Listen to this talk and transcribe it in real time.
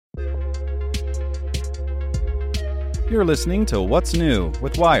You're listening to What's New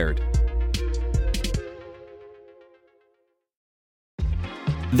with Wired.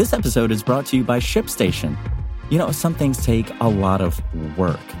 This episode is brought to you by ShipStation. You know, some things take a lot of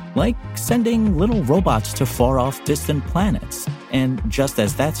work, like sending little robots to far-off distant planets. And just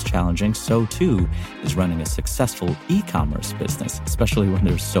as that's challenging, so too is running a successful e-commerce business, especially when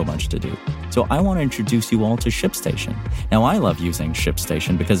there's so much to do. So I want to introduce you all to ShipStation. Now, I love using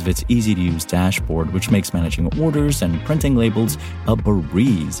ShipStation because of its easy-to-use dashboard, which makes managing orders and printing labels a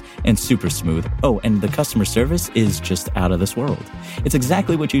breeze and super smooth. Oh, and the customer service is just out of this world. It's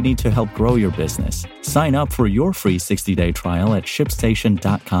exactly what you need to help grow your business. Sign up for your free 60-day trial at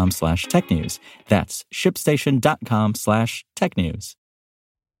shipstation.com/technews. That's shipstation.com/technews.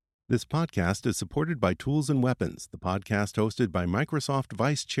 This podcast is supported by Tools and Weapons, the podcast hosted by Microsoft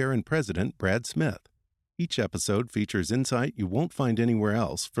Vice Chair and President Brad Smith. Each episode features insight you won't find anywhere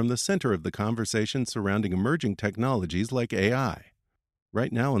else from the center of the conversation surrounding emerging technologies like AI.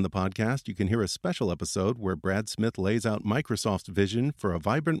 Right now on the podcast, you can hear a special episode where Brad Smith lays out Microsoft's vision for a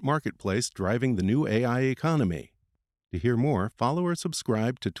vibrant marketplace driving the new AI economy. To hear more, follow or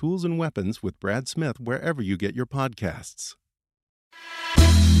subscribe to Tools and Weapons with Brad Smith wherever you get your podcasts.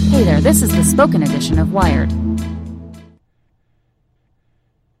 Hey there, this is the spoken edition of Wired.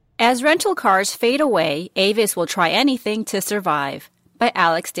 As rental cars fade away, Avis will try anything to survive. By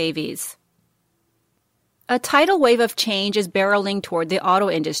Alex Davies. A tidal wave of change is barreling toward the auto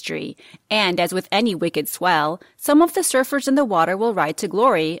industry, and as with any wicked swell, some of the surfers in the water will ride to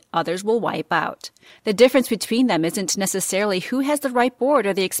glory, others will wipe out. The difference between them isn't necessarily who has the right board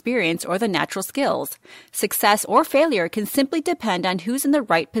or the experience or the natural skills. Success or failure can simply depend on who's in the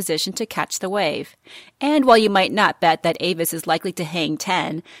right position to catch the wave. And while you might not bet that Avis is likely to hang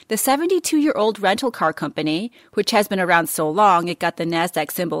 10, the 72-year-old rental car company, which has been around so long it got the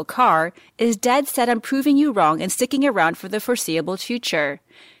NASDAQ symbol CAR, is dead set on proving you wrong and sticking around for the foreseeable future.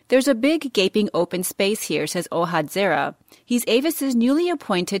 There's a big gaping open space here, says Ohad Zera. He's Avis's newly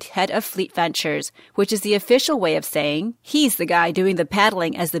appointed head of fleet ventures, which is the official way of saying he's the guy doing the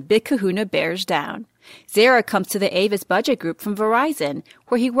paddling as the big kahuna bears down. Zera comes to the Avis budget group from Verizon,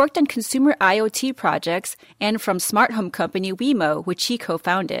 where he worked on consumer IoT projects, and from smart home company Wemo, which he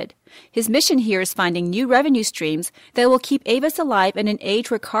co-founded. His mission here is finding new revenue streams that will keep Avis alive in an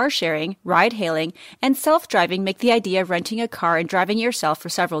age where car sharing, ride-hailing, and self-driving make the idea of renting a car and driving yourself for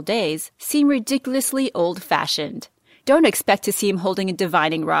several days seem ridiculously old-fashioned. Don't expect to see him holding a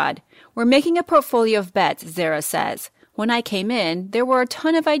divining rod. We're making a portfolio of bets, Zera says. When I came in, there were a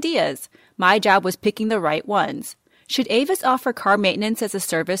ton of ideas. My job was picking the right ones. Should Avis offer car maintenance as a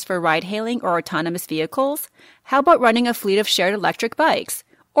service for ride-hailing or autonomous vehicles? How about running a fleet of shared electric bikes?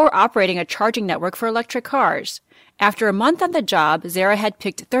 Or operating a charging network for electric cars? After a month on the job, Zera had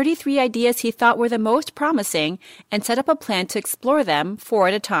picked 33 ideas he thought were the most promising and set up a plan to explore them 4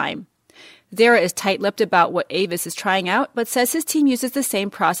 at a time. Zera is tight-lipped about what Avis is trying out, but says his team uses the same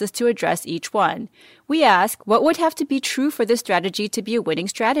process to address each one. We ask, what would have to be true for this strategy to be a winning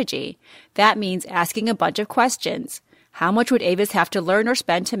strategy? That means asking a bunch of questions. How much would Avis have to learn or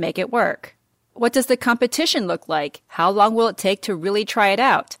spend to make it work? What does the competition look like? How long will it take to really try it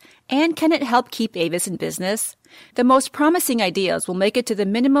out? And can it help keep Avis in business? The most promising ideas will make it to the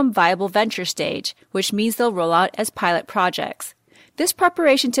minimum viable venture stage, which means they'll roll out as pilot projects. This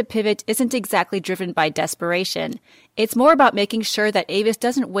preparation to pivot isn't exactly driven by desperation. It's more about making sure that Avis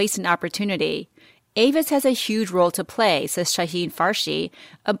doesn't waste an opportunity. Avis has a huge role to play, says Shaheen Farshi,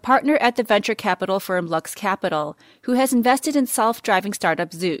 a partner at the venture capital firm Lux Capital, who has invested in self-driving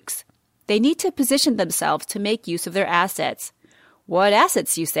startup Zoox. They need to position themselves to make use of their assets. What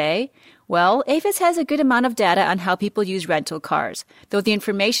assets, you say? Well, Avis has a good amount of data on how people use rental cars, though the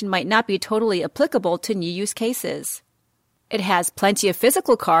information might not be totally applicable to new use cases. It has plenty of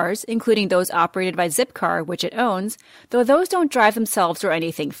physical cars, including those operated by Zipcar, which it owns, though those don't drive themselves or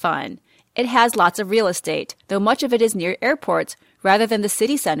anything fun. It has lots of real estate, though much of it is near airports rather than the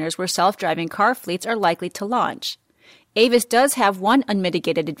city centers where self-driving car fleets are likely to launch. Avis does have one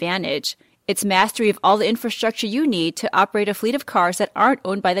unmitigated advantage. Its mastery of all the infrastructure you need to operate a fleet of cars that aren't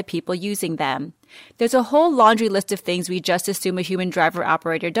owned by the people using them. There's a whole laundry list of things we just assume a human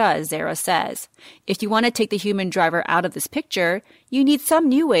driver-operator does, Zera says. If you want to take the human driver out of this picture, you need some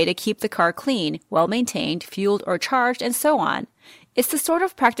new way to keep the car clean, well-maintained, fueled or charged, and so on. It's the sort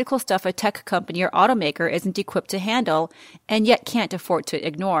of practical stuff a tech company or automaker isn't equipped to handle and yet can't afford to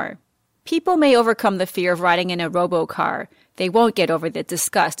ignore. People may overcome the fear of riding in a robo-car. They won't get over the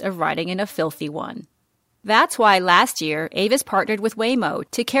disgust of riding in a filthy one. That's why last year, Avis partnered with Waymo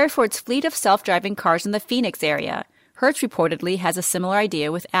to care for its fleet of self-driving cars in the Phoenix area. Hertz reportedly has a similar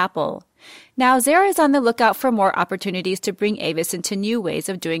idea with Apple. Now, Zara is on the lookout for more opportunities to bring Avis into new ways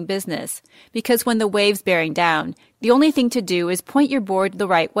of doing business. Because when the wave's bearing down, the only thing to do is point your board the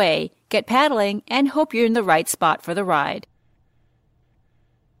right way, get paddling, and hope you're in the right spot for the ride.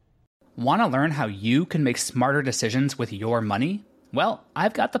 Want to learn how you can make smarter decisions with your money? Well,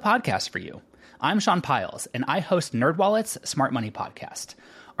 I've got the podcast for you. I'm Sean Piles, and I host NerdWallet's Smart Money Podcast.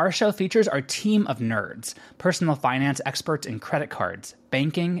 Our show features our team of nerds, personal finance experts in credit cards,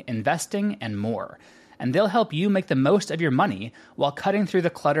 banking, investing, and more. And they'll help you make the most of your money while cutting through the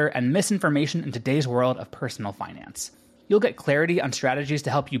clutter and misinformation in today's world of personal finance. You'll get clarity on strategies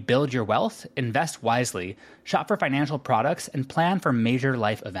to help you build your wealth, invest wisely, shop for financial products, and plan for major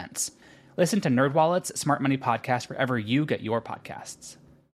life events. Listen to NerdWallet's Smart Money Podcast wherever you get your podcasts.